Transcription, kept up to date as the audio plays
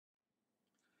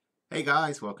Hey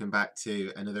guys, welcome back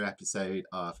to another episode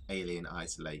of Alien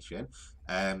Isolation.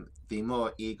 The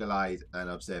more eagle-eyed and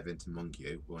observant among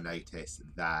you will notice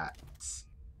that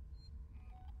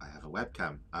I have a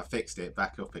webcam. I fixed it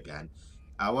back up again.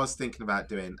 I was thinking about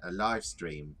doing a live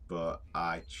stream, but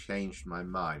I changed my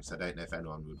mind, so I don't know if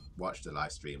anyone would watch the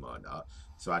live stream or not.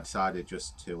 So I decided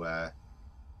just to, oh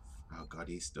god,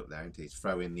 he's stuck there, isn't he?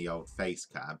 Throw in the old face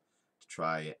cam to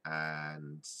try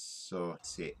and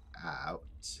sort it out.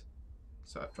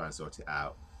 So try and sort it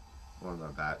out. What am I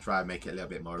about? Try and make it a little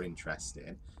bit more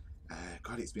interesting.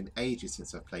 God, it's been ages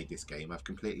since I've played this game. I've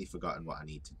completely forgotten what I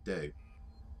need to do.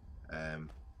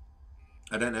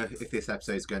 I don't know if this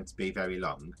episode is going to be very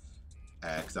long,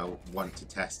 because I want to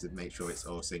test and make sure it's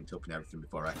all synced up and everything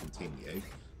before I continue.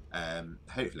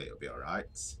 Hopefully it'll be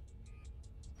alright.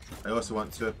 I also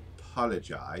want to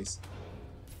apologise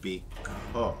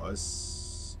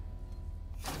because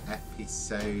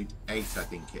episode 8, I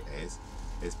think it is,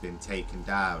 has been taken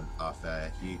down off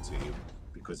YouTube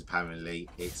because apparently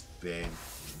it's been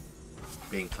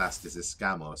being classed as a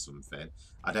scam or something.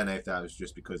 I don't know if that was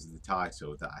just because of the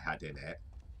title that I had in it,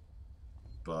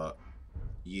 but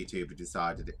YouTube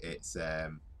decided it's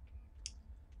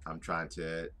I'm trying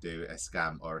to do a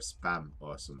scam or a spam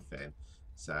or something.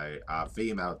 So I've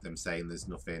emailed them saying there's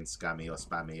nothing scammy or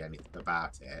spammy anything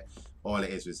about it. All it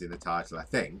is was in the title, I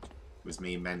think, was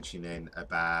me mentioning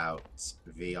about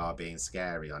VR being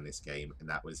scary on this game, and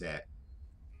that was it.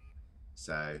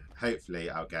 So hopefully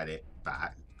I'll get it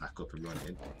back up and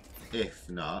running. If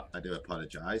not, I do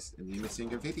apologise and you're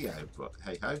missing a video, but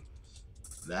hey ho,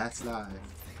 that's life,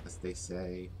 as they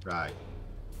say. Right,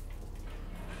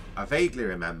 I vaguely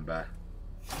remember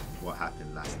what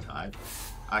happened last time.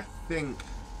 I think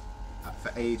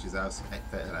for ages I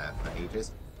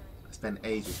spent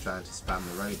ages trying to spam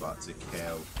the robot to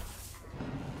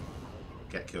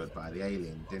get killed by the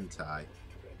alien, didn't I?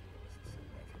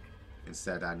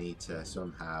 Instead I need to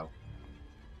somehow...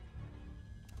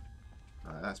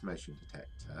 Alright, that's motion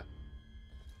detector.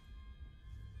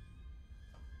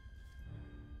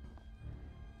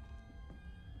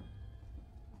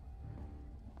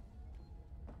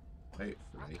 Hopefully.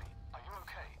 Ripley, are you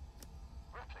okay?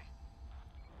 Ripley.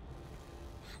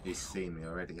 He's seen me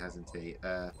already, hasn't he?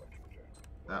 That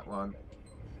one.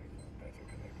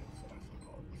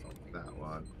 That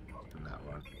one. And that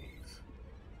one.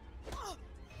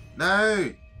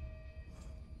 No!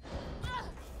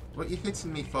 What are you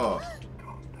hitting me for?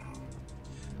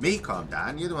 Me calm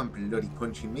down, you're the one bloody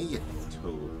punching me, you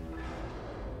tool.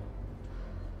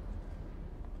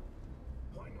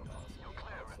 You're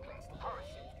clear, Ripley. Hurry.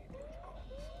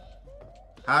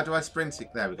 How do I sprint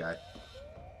it? There we go.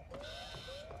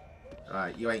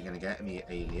 Right, you ain't gonna get me,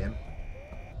 alien.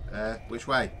 Which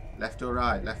way? Left or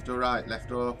right? Left or right?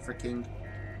 Left or freaking...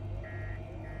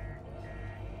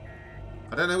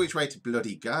 I don't know which way to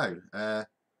bloody go.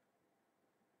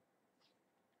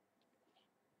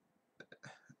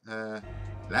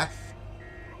 Left.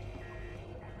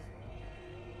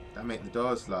 Damn it, the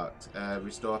door's locked.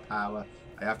 Restore power.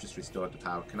 I have just restored the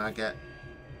power. Can I get...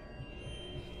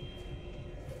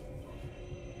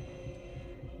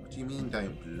 What do you mean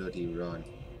don't bloody run?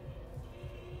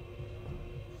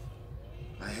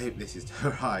 I hope this is the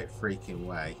right freaking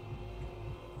way.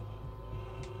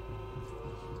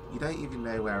 You don't even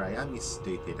know where I am, you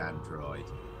stupid android.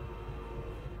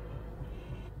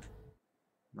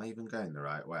 Am I even going the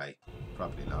right way?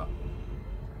 Probably not.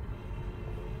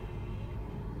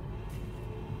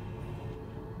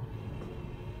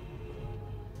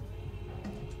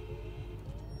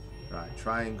 Right,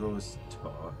 triangles,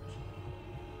 torch.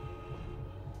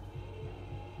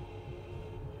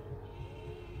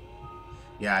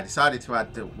 Yeah, I decided to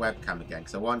add the webcam again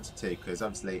because I wanted to, because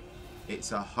obviously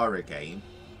it's a horror game.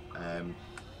 Oh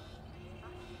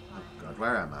god,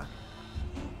 where am I?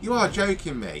 You are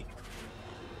joking me.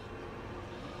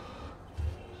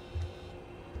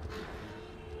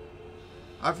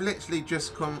 I've literally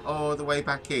just come all the way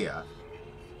back here.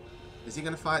 Is he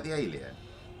going to fight the alien?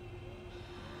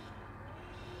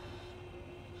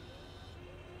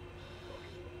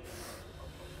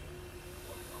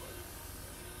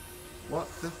 What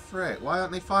the frick? Why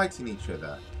aren't they fighting each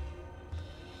other?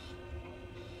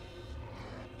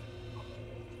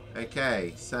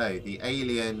 Okay, so the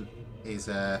alien is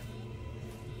in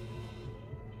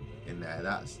there.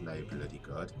 That's no bloody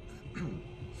good.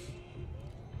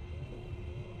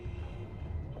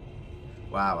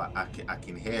 Wow, I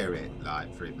can hear it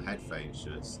like through my headphones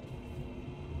just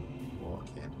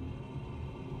walking.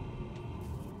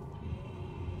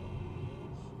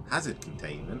 Hazard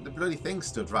containment? The bloody thing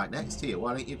stood right next to you.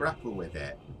 Why don't you grapple with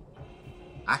it?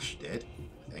 Ash did,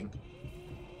 I think.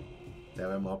 There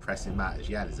are more pressing matters.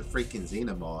 Yeah, there's a freaking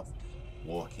xenomorph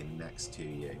walking next to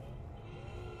you.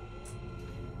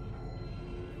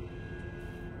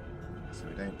 So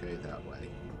we don't go that way.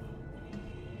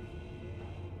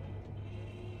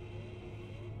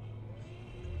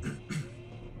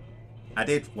 I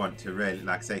did want to really,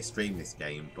 like I say, stream this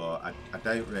game, but I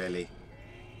don't really.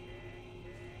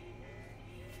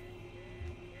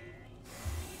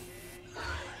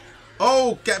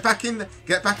 Oh, get back in there.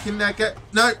 Get back in there.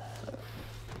 No.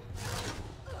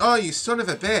 Oh, you son of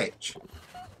a bitch.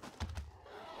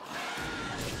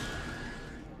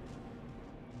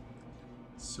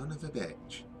 Son of a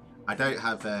bitch. I don't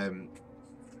have the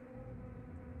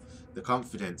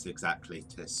confidence exactly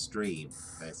to stream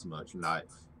as much, like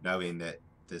knowing that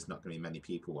there's not going to be many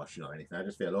people watching or anything. I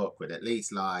just feel awkward. At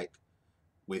least like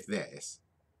with this,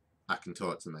 I can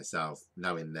talk to myself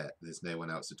knowing that there's no one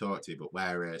else to talk to. But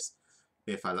whereas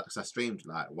if I streamed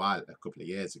like a couple of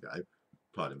years ago,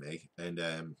 pardon me, and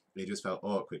it just felt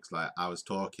awkward because like I was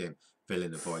talking,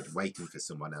 filling the void, waiting for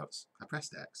someone else. I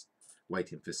pressed X,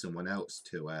 waiting for someone else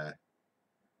to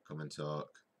come and talk.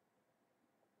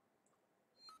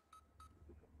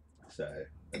 So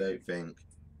I don't think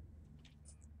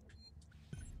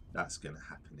that's going to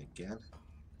happen again.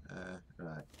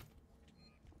 Right,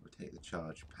 we'll take the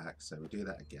charge pack, so we'll do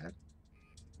that again.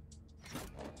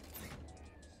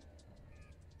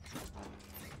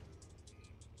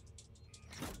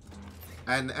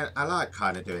 And I like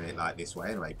kind of doing it like this way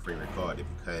anyway, pre-recorded,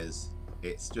 because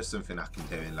it's just something I can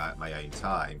do in like my own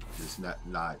time. There's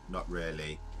not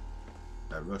really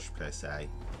a rush per se.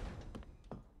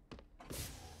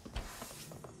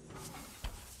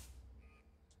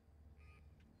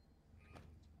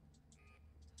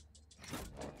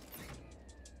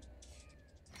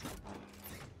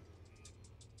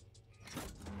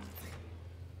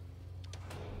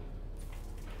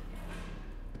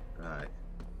 Right.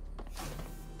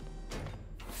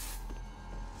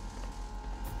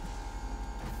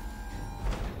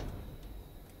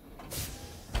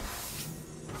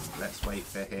 Let's wait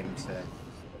for him to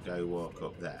go walk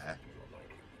up there.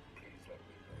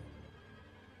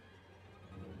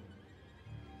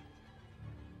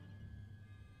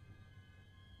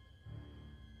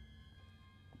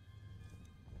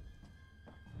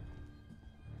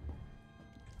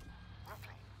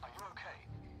 Ripley, are you okay?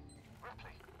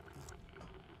 Ripley?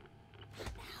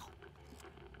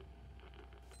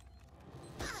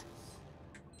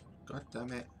 God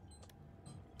damn it.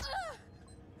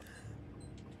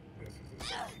 This is a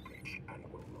safety breach and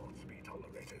will not be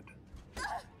tolerated.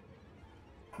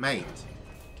 Mate.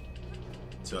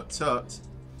 Tut tut.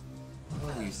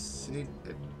 Oh, you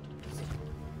stupid.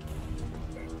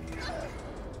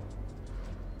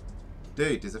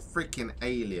 Dude, there's a freaking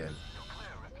alien. You're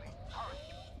clear, Ripley. Hurry.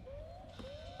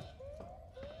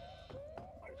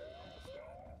 I don't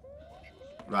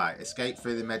understand. Right, escape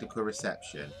through the medical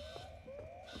reception.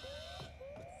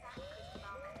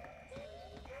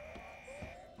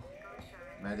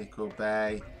 Medical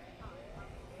bay.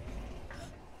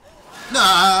 No,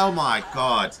 oh my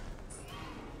god.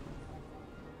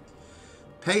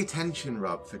 Pay attention,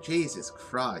 Rob, for Jesus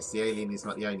Christ. The alien is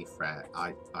not the only threat.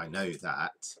 I know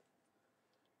that.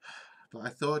 But I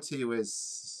thought he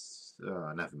was...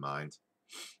 Oh, never mind.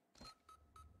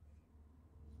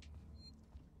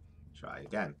 Try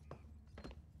again.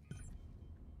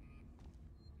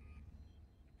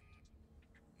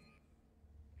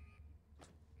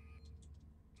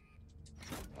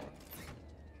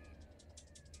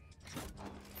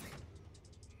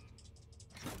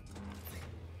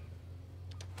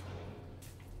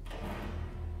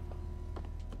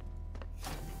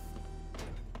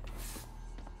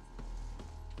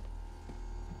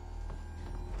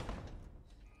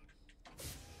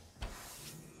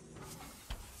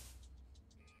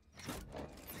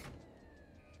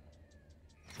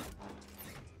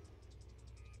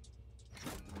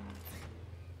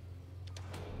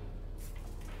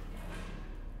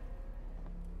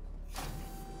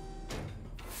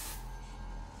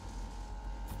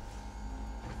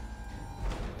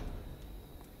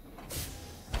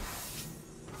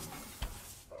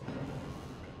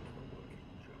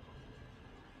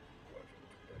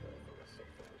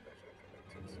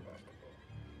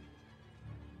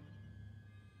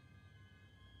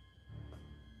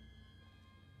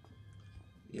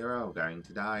 You're all going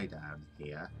to die down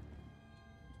here.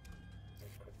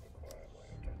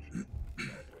 Ripley,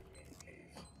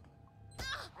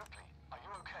 are you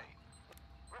okay?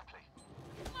 Ripley?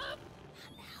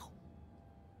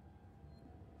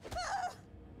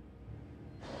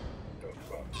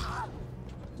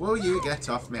 Will you get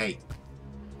off me?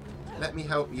 Let me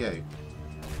help you.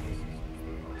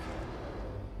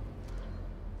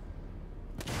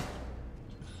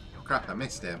 crap, I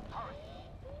missed him.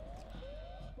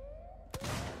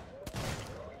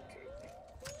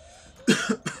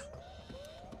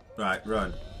 Right,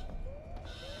 run.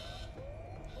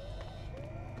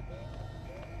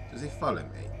 Does he follow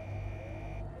me?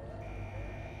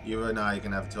 You and I are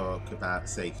going to have a talk about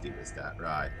safety with that,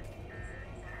 right?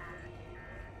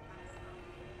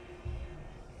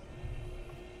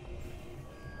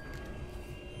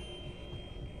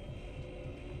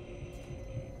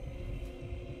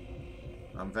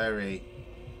 I'm very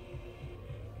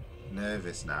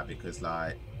nervous now because,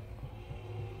 like,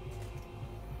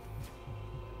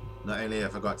 not only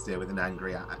have I got to deal with an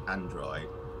angry android,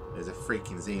 there's a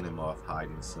freaking xenomorph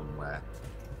hiding somewhere.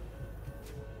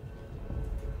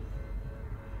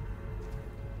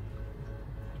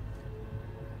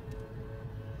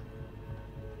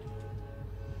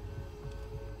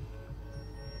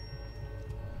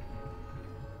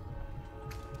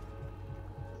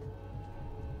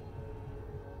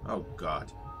 Oh God.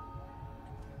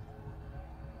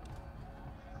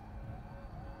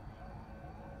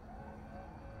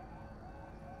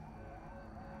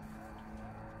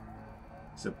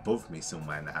 It's above me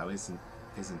somewhere now, isn't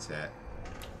it?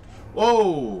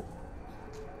 Whoa!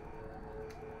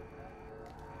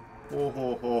 Ho,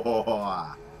 ho, ho, ho,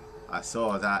 ho. I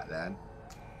saw that then.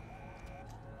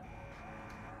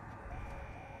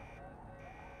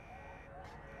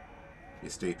 You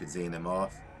stupid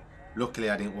xenomorph. Luckily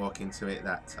I didn't walk into it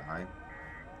that time.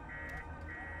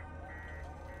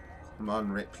 Come on,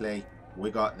 Ripley.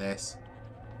 We got this.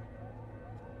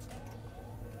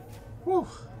 Whew.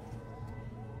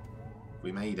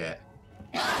 We made it.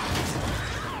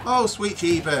 Oh, sweet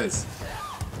jeebers.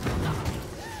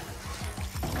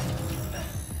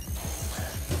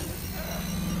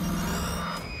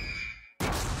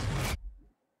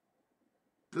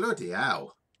 Bloody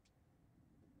hell.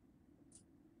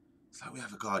 It's like we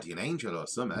have a guardian angel or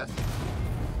something.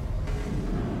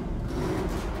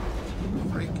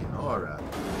 Freaking horror.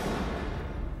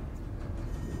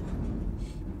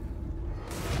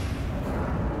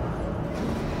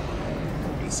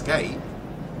 Escape?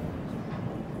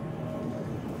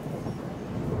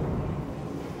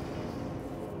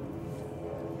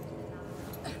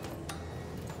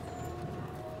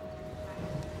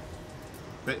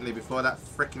 Quickly before that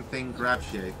freaking thing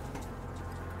grabs you.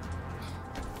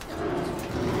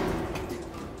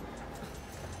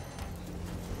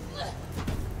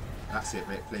 That's it,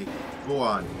 Ripley. Go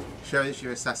on. Show us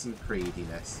your Assassin's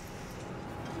Creediness.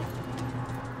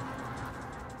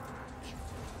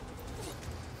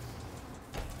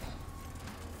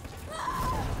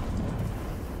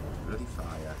 Bloody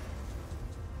fire.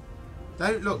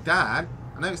 Don't look down.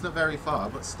 I know it's not very far,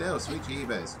 but still, sweet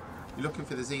jeebers. You're looking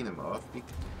for the xenomorph.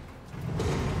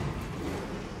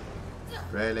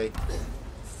 Really?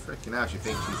 Freaking hell, she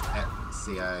thinks she's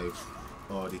Ezio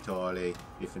Auditore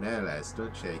Bifinales,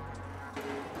 doesn't she?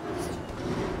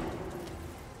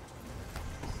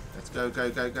 Let's go, go,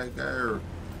 go, go, go.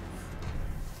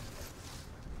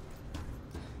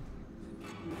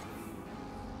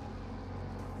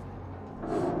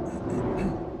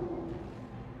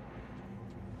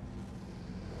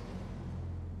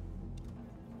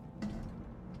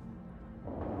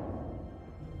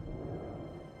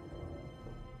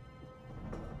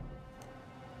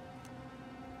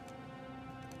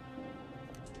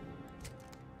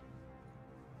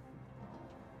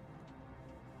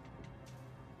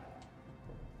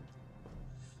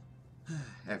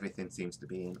 Everything seems to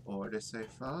be in order so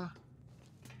far.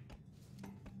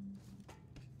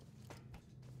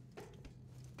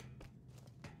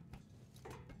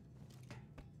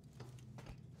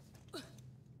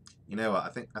 You know what?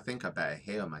 I think I better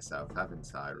heal myself,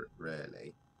 haven't I?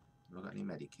 Really? Have I got any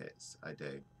medikits? I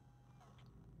do.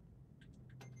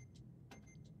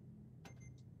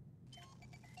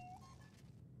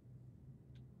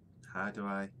 How do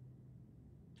I?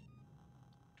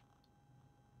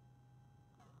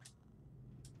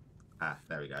 Ah,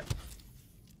 there we go.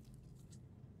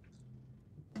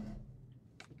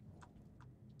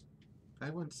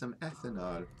 I want some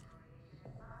ethanol.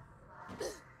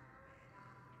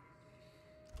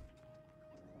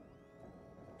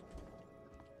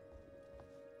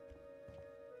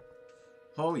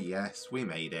 Oh yes, we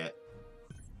made it.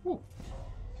 Woo.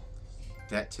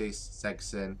 Get to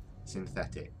Sexton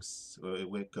Synthetics.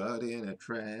 We're caught in a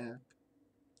trap.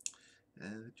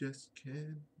 And I just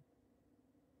can't.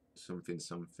 Something,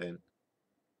 something.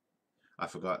 I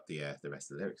forgot the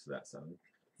rest of the lyrics of that song.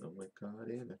 Oh, we're caught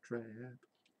in a trap.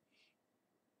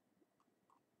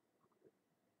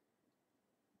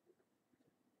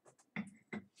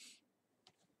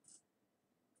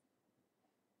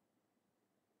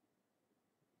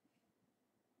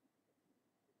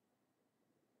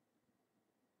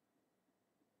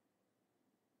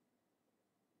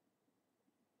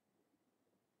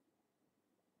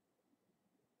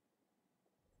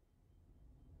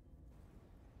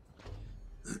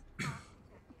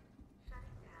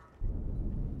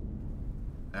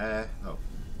 Oh,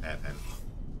 airpen.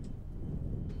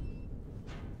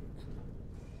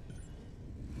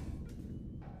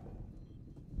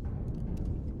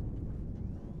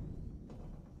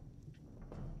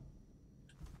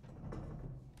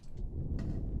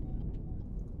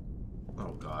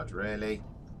 Oh God, really?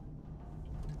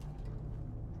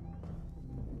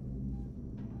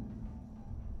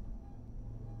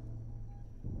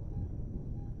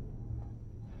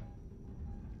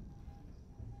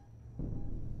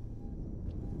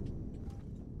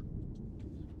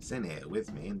 It's in here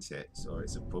with me, isn't it? Or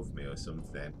it's above me or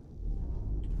something.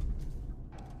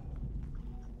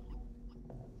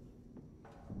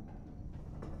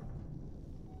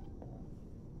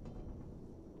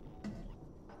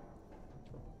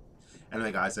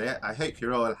 Anyway, guys, I hope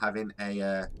you're all having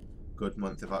a good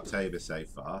month of October so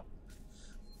far.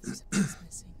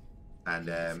 And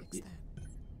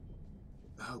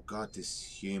oh God, there's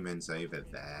humans over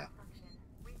there.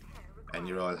 And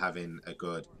you're all having a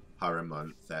good horror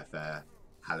month for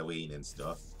Halloween and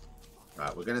stuff.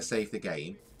 Right, we're going to save the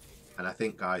game. And I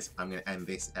think, guys, I'm going to end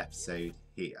this episode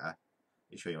here.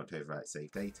 You sure you want to overwrite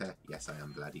save data? Yes, I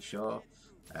am bloody sure.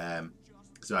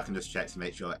 So I can just check to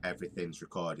make sure everything's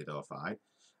recorded all fine.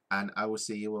 And I will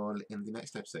see you all in the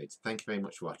next episode. Thank you very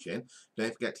much for watching.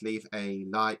 Don't forget to leave a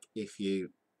like if you...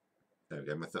 There we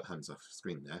go, my hands off the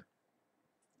screen there.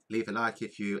 Leave a like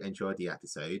if you enjoyed the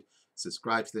episode.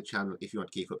 Subscribe to the channel if you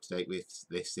want to keep up to date with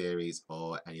this series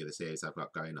or any other series I've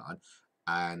got going on.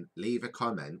 And leave a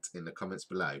comment in the comments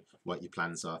below what your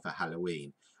plans are for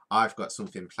Halloween. I've got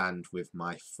something planned with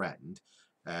my friend.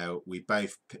 We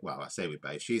both, well, I say we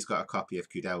both, she's got a copy of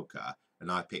Kudelka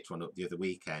and I picked one up the other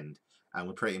weekend. And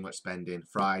we're pretty much spending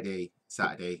Friday,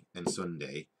 Saturday and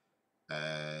Sunday,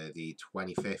 the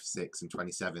 25th, 6th and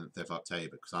 27th of October,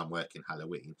 because I'm working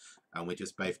Halloween, and we're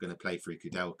just both going to play through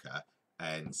Kudelka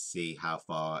and see how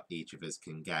far each of us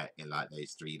can get in like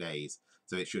those 3 days.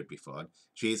 So it should be fun.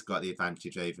 She's got the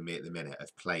advantage over me at the minute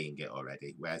of playing it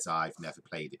already, whereas I've never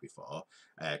played it before,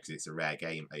 because it's a rare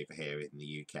game over here in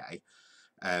the UK.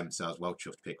 So I was well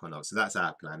chuffed to pick one up. So that's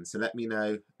our plan. So let me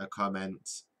know a comment.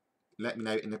 Let me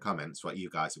know in the comments what you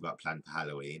guys have got planned for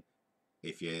Halloween.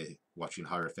 If you're watching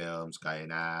horror films,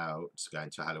 going out, going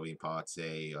to a Halloween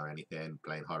party or anything,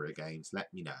 playing horror games,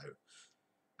 let me know.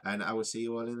 And I will see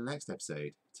you all in the next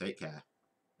episode. Take care.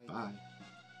 Bye.